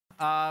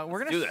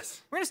We're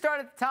gonna start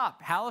at the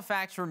top.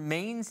 Halifax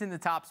remains in the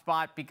top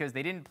spot because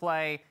they didn't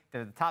play.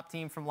 They're the top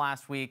team from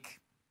last week.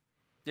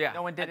 Yeah.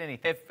 No one did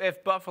anything.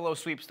 If Buffalo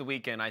sweeps the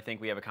weekend, I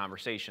think we have a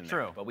conversation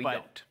there. True, But we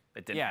don't.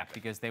 It didn't happen.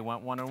 Because they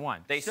went 1-1.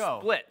 They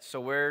split. So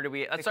where do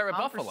we? Let's start with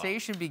Buffalo. The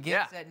conversation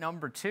begins at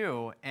number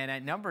 2, and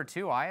at number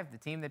 2, I have the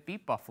team that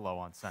beat Buffalo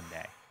on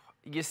Sunday.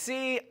 You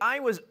see, I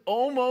was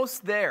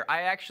almost there.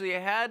 I actually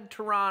had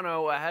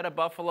Toronto ahead of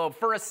Buffalo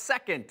for a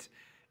second,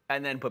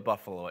 and then put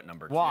Buffalo at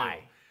number 2.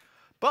 Why?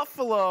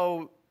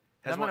 Buffalo.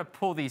 I'm going to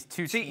pull these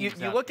two teams.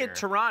 See, you look at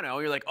Toronto,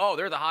 you're like, oh,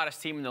 they're the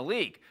hottest team in the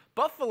league.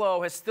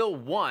 Buffalo has still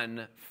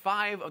won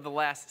 5 of the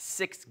last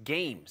 6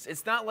 games.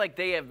 It's not like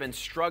they have been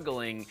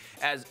struggling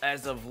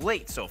as of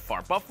late so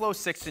far. Buffalo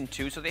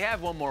 6-2, so they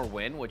have one more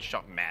win, which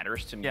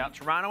matters to me. Yep.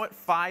 Toronto at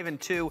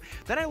 5-2.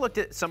 Then I looked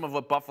at some of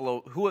what Buffalo,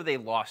 who have they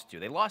lost to?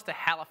 They lost to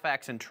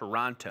Halifax and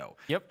Toronto.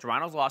 Yep.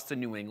 Toronto's lost to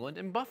New England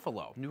and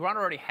Buffalo.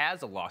 Toronto already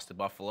has a loss to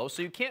Buffalo,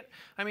 so you can't,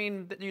 I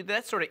mean,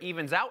 that sort of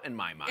evens out in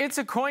my mind. It's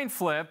a coin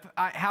flip.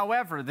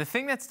 However, the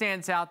thing that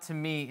stands out to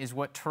me is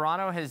what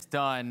Toronto has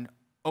done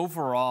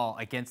overall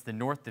against the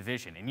North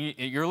Division. And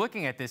you're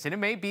looking at this, and it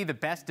may be the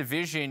best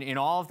division in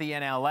all of the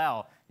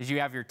NLL, as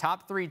you have your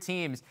top 3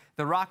 teams.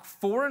 The Rock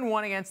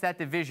 4-1 against that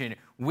division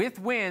with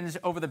wins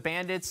over the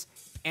Bandits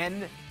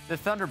and the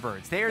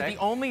Thunderbirds. They are the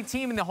only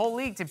team in the whole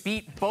league to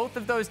beat both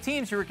of those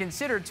teams who are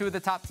considered 2 of the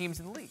top teams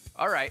in the league.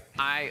 All right.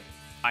 I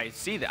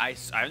see that. I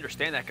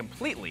understand that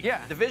completely.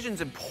 Yeah.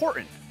 Division's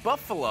important.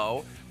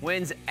 Buffalo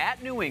wins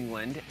at New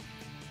England.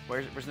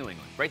 Where's New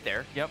England? Right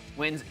there. Yep.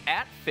 Wins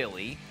at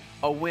Philly.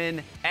 A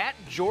win at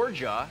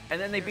Georgia,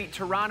 and then they beat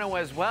Toronto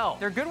as well.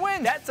 They're good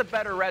wins. That's a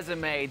better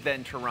resume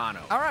than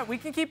Toronto. All right, we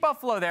can keep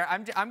Buffalo there.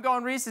 I'm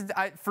going recency.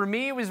 For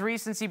me, it was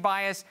recency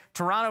bias.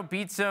 Toronto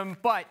beats them,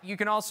 but you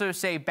can also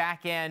say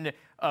back end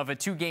of a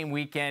 2-game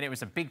weekend. It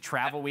was a big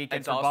travel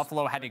weekend for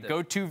Buffalo. Had to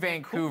go to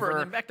Vancouver, and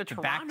then back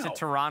to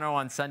Toronto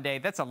on Sunday.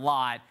 That's a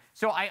lot.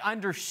 So I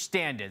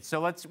understand it.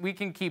 So we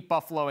can keep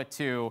Buffalo at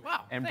 2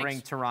 and bring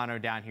Toronto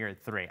down here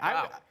at 3.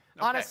 Wow.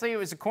 Honestly, it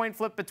was a coin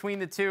flip between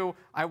the 2.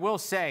 I will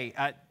say,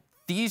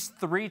 these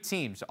 3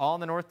 teams, all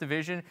in the North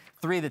Division,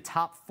 3 of the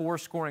top 4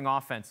 scoring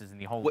offenses in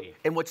the whole league.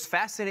 And what's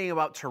fascinating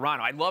about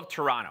Toronto, I love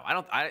Toronto.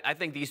 I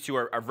think these 2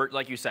 are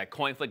like you said,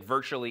 coin flip,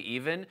 virtually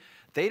even.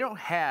 They don't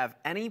have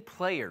any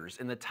players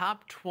in the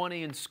top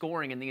 20 in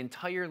scoring in the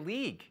entire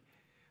league.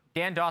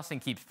 Dan Dawson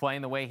keeps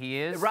playing the way he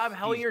is. Rob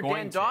Hellier,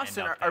 Dan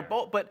Dawson are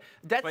both, but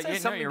that says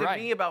something to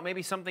me about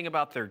maybe something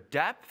about their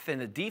depth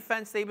and the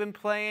defense they've been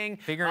playing.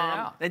 Figuring it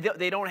out.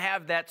 They don't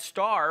have that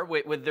star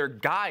with their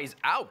guys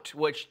out,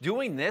 which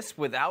doing this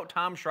without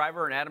Tom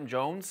Shriver and Adam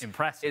Jones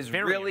is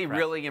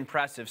really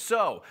impressive.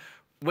 So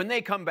when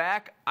they come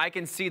back, I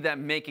can see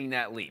them making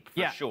that leap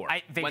for sure.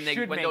 When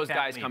those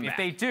guys come back. If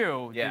they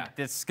do,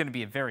 this is going to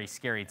be a very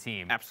scary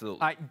team.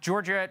 Absolutely.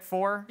 Georgia at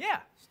 4. Yeah.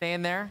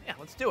 Staying there? Yeah,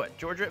 let's do it.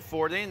 Georgia at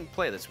 4. They didn't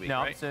play this week,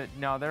 right?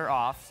 No, they're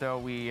off. So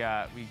we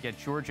get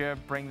Georgia,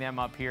 bring them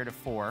up here to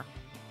 4.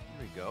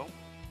 There we go.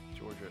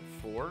 Georgia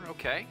at 4.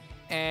 Okay.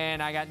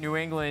 And I got New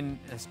England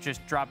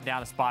just dropping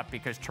down a spot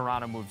because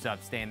Toronto moves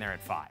up, staying there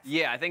at 5.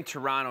 Yeah, I think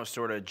Toronto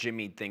sort of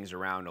jimmied things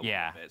around a little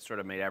bit. It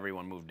sort of made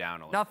everyone move down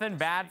a little Nothing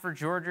bad for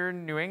Georgia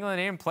and New England.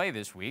 They didn't play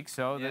this week,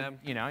 so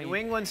New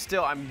England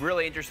still. I'm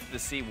really interested to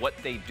see what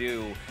they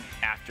do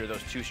after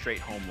those 2 straight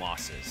home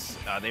losses.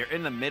 They're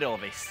in the middle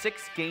of a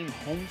 6-game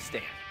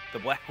homestand. The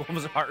Black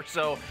Wolves are.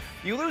 So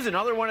you lose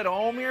another one at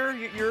home here,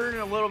 you're in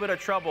a little bit of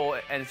trouble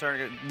and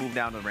starting to move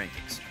down the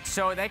rankings.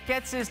 So that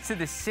gets us to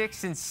the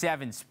 6 and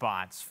 7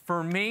 spots.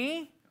 For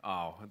me,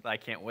 oh, I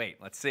can't wait.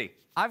 Let's see.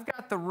 I've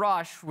got the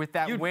Rush with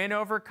that win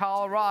over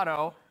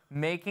Colorado,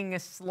 making a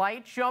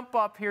slight jump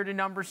up here to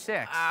number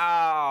 6.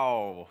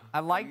 Ow. I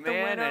like the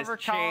win over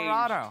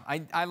Colorado.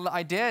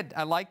 I did.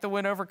 I like the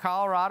win over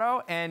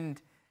Colorado, and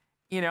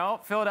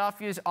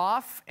Philadelphia's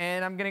off,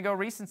 and I'm going to go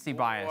recency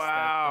bias.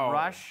 Wow. The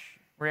Rush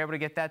were able to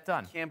get that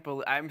done. Can't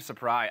believe. I'm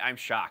surprised. I'm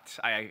shocked.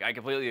 I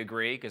completely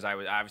agree because I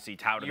was obviously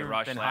touted the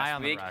Rush last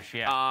week. The Rush,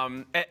 yeah.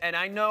 And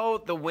I know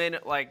the win.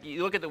 Like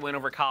you look at the win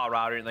over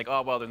Colorado, and you're like,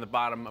 oh well, they're in the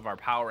bottom of our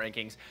power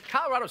rankings.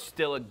 Colorado's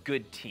still a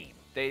good team.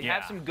 They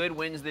had some good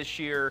wins this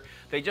year.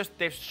 They've just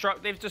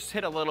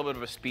hit a little bit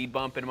of a speed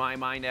bump in my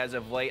mind as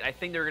of late. I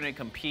think they're going to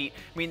compete.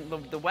 I mean,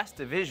 the West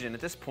Division at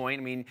this point.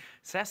 I mean,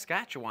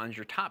 Saskatchewan's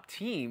your top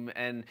team,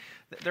 and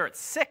they're at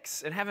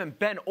 6 and haven't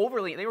been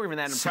overly. They were even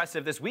that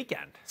impressive this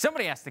weekend.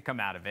 Somebody has to come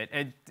out of it.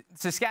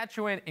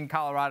 Saskatchewan and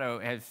Colorado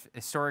have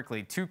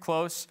historically 2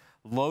 close,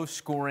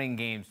 low-scoring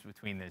games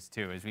between those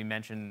 2, as we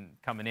mentioned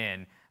coming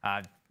in.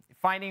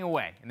 Finding a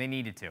way, and they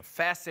needed to.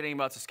 Fascinating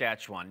about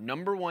Saskatchewan.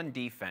 #1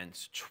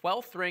 defense,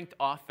 12th ranked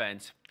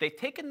offense. They've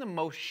taken the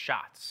most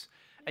shots.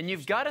 And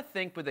you've got to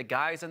think with the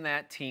guys on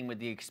that team with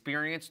the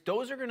experience,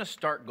 those are going to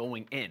start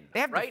going in. They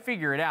have to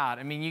figure it out.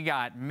 I mean, you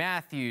got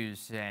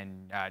Matthews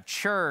and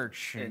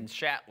Church. And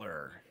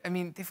Shatler. I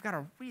mean, they've got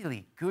a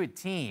really good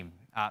team.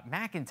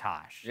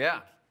 McIntosh.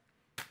 Yeah.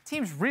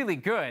 Team's really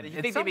good.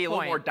 You think they'd be a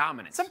little more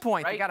dominant. At some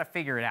point, they got to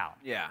figure it out.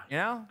 Yeah. You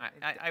know?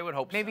 I would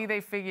hope Maybe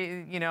they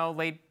figure,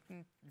 late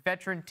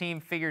veteran team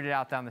figured it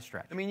out down the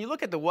stretch. I mean, you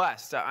look at the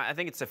West, I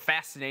think it's a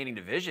fascinating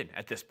division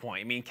at this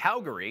point. I mean,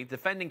 Calgary,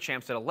 defending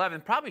champs at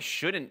 11, probably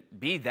shouldn't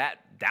be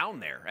that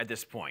down there at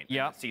this point in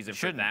the season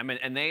for them.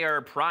 And they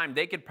are primed.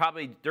 They could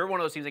probably, they're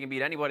one of those teams that can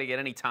beat anybody at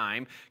any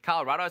time.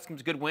 Colorado has some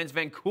good wins.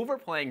 Vancouver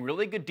playing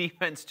really good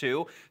defense,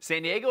 too.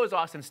 San Diego is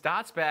Austin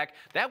Stotts back.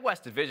 That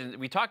West division,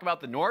 we talk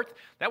about the North,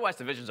 that West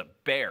division's a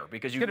bear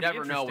because you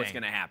never know what's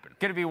going to happen.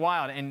 Going to be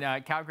wild.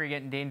 And Calgary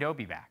getting Dane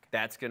Dobie back.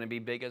 That's going to be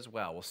big as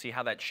well. We'll see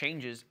how that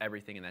changes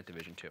everything in that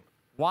division, too.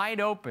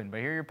 Wide open, but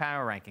here are your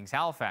power rankings.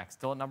 Halifax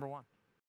still at #1.